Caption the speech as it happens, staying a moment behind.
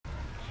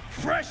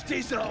Fresh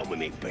disarm with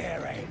me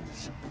bare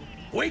hands.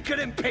 Weaker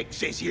than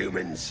pixies,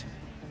 humans.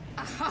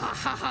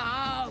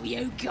 Oh,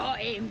 you got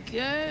him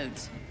good.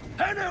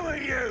 And who are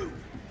you?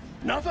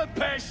 Another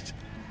pest?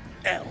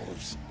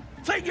 Elves.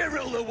 Think you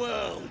rule the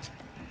world?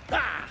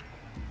 Ah!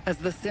 As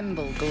the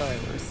symbol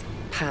glows,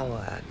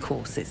 power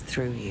courses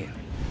through you.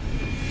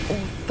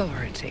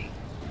 Authority.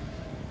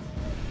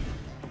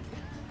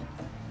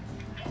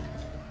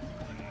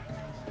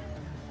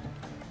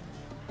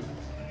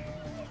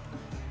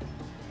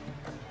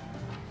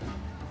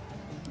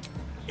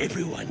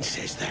 Everyone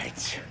says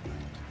that.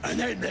 And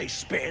then they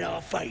spit in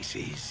our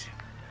faces.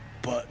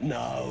 But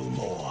no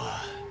more.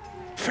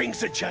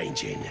 Things are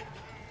changing.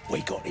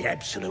 We got the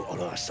Absolute on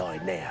our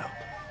side now.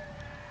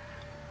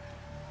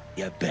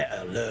 You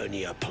better learn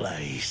your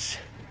place.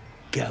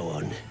 Go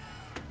on.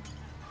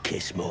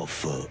 Kiss my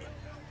foot.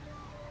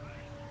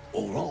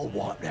 Or I'll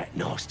wipe that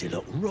nasty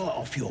look right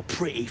off your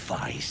pretty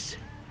face.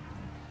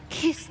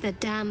 Kiss the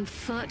damn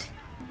foot.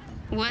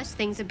 Worse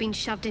things have been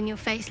shoved in your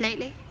face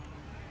lately.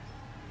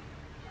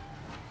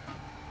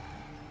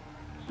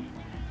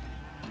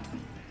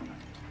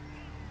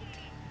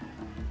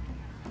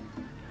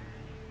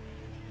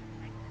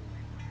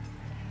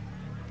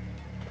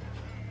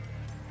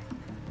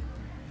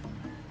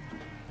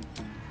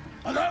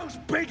 Are those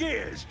big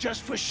ears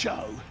just for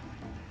show?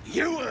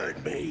 You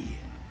heard me.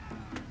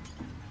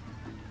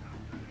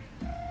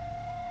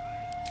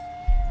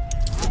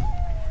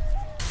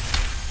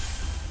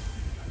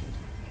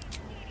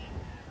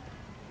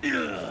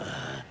 Ugh.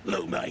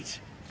 Look, mate,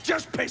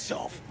 just piss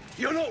off.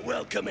 You're not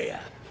welcome here.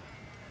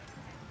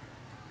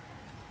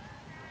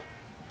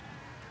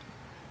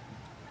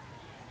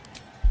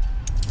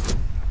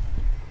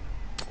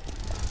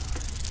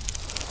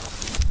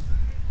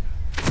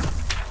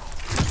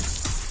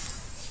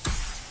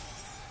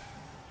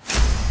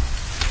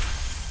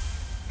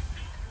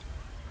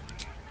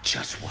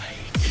 Just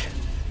wait.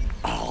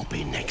 I'll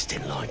be next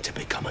in line to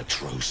become a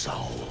true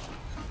soul.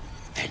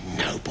 Then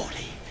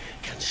nobody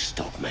can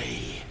stop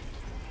me.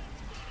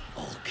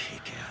 I'll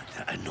kick out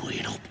that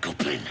annoying old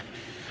goblin,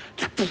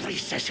 the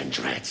priestess and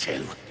dread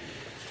too,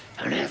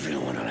 and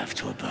everyone will have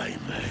to obey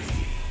me.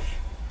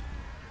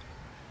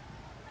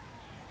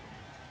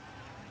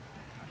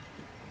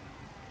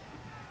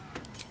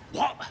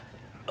 What?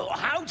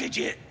 How did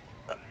you...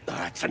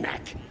 That's a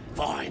knack.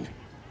 Fine.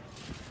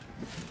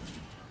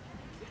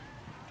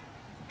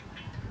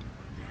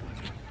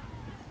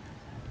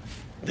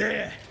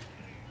 There.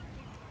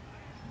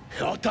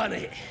 I've done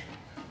it.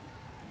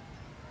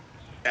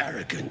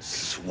 Arrogant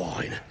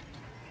swine.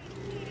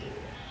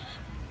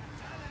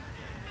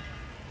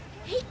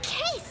 He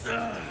kissed!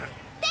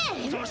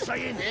 What was I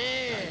saying?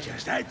 I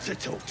just had to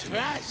talk to me.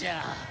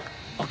 Russia!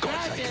 I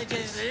got to take a Russia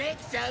piss. just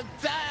licked some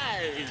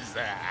toes!